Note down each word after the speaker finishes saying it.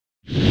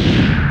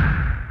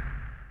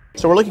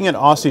So we're looking at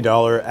Aussie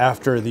dollar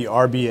after the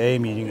RBA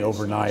meeting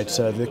overnight.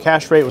 The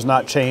cash rate was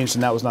not changed,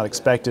 and that was not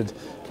expected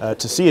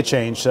to see a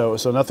change, so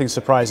nothing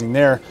surprising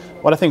there.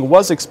 What I think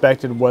was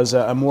expected was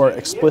a more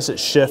explicit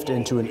shift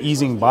into an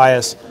easing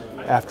bias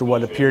after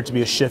what appeared to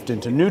be a shift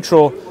into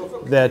neutral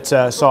that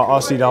saw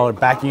Aussie dollar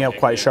backing up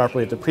quite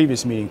sharply at the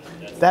previous meeting.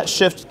 That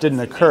shift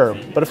didn't occur,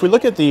 but if we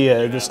look at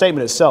the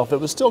statement itself, it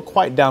was still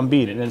quite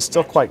downbeat, and it's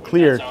still quite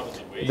clear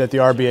that the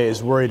RBA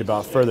is worried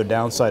about further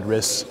downside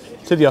risks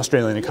to the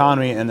Australian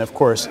economy, and of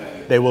course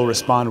they will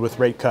respond with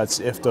rate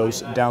cuts if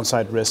those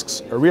downside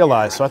risks are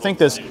realized. So I think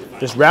this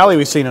rally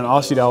we've seen in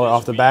Aussie dollar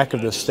off the back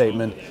of this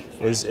statement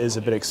is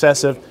a bit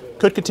excessive.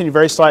 Could continue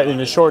very slightly in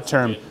the short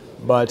term,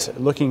 but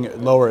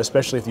looking lower,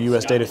 especially if the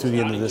US data through the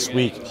end of this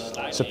week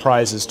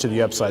surprises to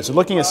the upside. So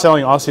looking at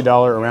selling Aussie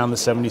dollar around the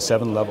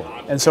 77 level.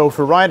 And so if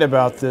we're right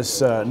about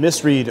this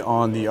misread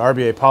on the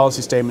RBA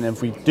policy statement, and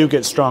if we do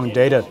get strong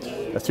data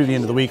through the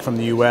end of the week from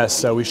the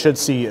US, we should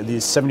see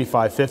these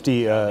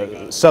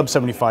 75.50, sub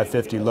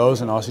 75.50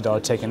 lows in Aussie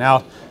dollar taken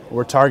out.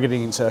 We're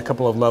targeting a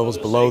couple of levels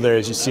below there,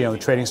 as you see on the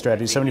trading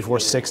strategy,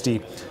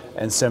 74.60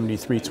 and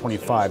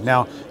 73.25.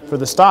 Now, for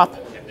the stop,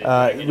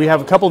 we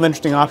have a couple of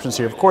interesting options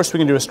here. Of course, we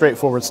can do a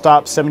straightforward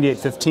stop,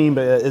 78.15,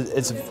 but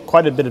it's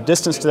quite a bit of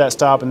distance to that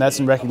stop, and that's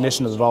in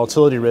recognition of the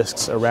volatility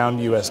risks around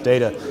US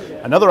data.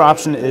 Another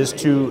option is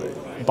to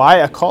buy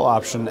a call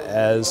option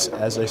as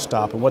a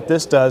stop, and what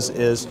this does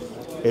is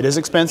it is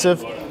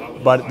expensive,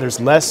 but it's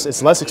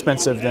less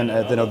expensive than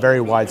a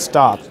very wide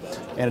stop,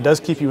 and it does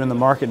keep you in the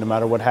market no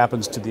matter what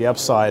happens to the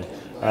upside.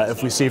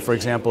 If we see, for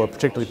example, a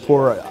particularly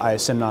poor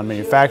ISM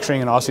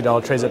non-manufacturing and Aussie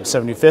dollar trades up to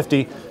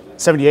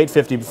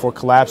 78.50 before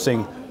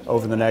collapsing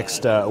over the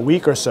next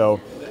week or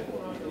so,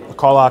 a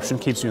call option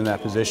keeps you in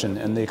that position.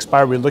 And the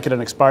expiry, we look at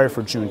an expiry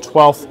for June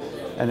 12th,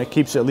 and it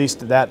keeps at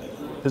least that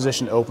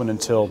position open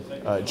until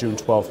June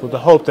 12th, with the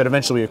hope that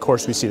eventually, of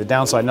course, we see the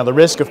downside. Now, the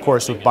risk, of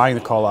course, with buying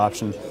the call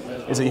option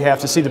is that you have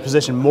to see the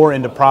position more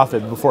into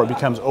profit before it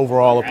becomes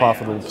overall a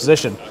profitable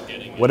position.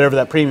 Whatever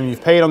that premium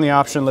you've paid on the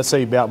option, let's say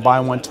you buy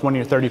one 20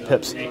 or 30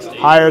 pips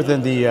higher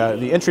than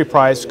the entry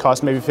price,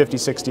 cost maybe 50,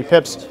 60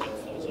 pips.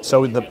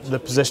 So the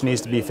position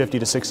needs to be 50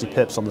 to 60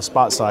 pips on the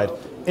spot side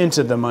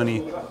into the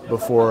money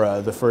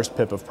before the first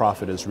pip of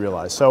profit is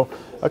realized. So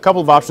a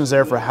couple of options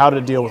there for how to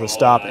deal with a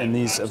stop in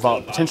these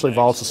potentially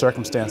volatile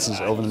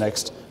circumstances over the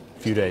next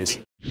few days.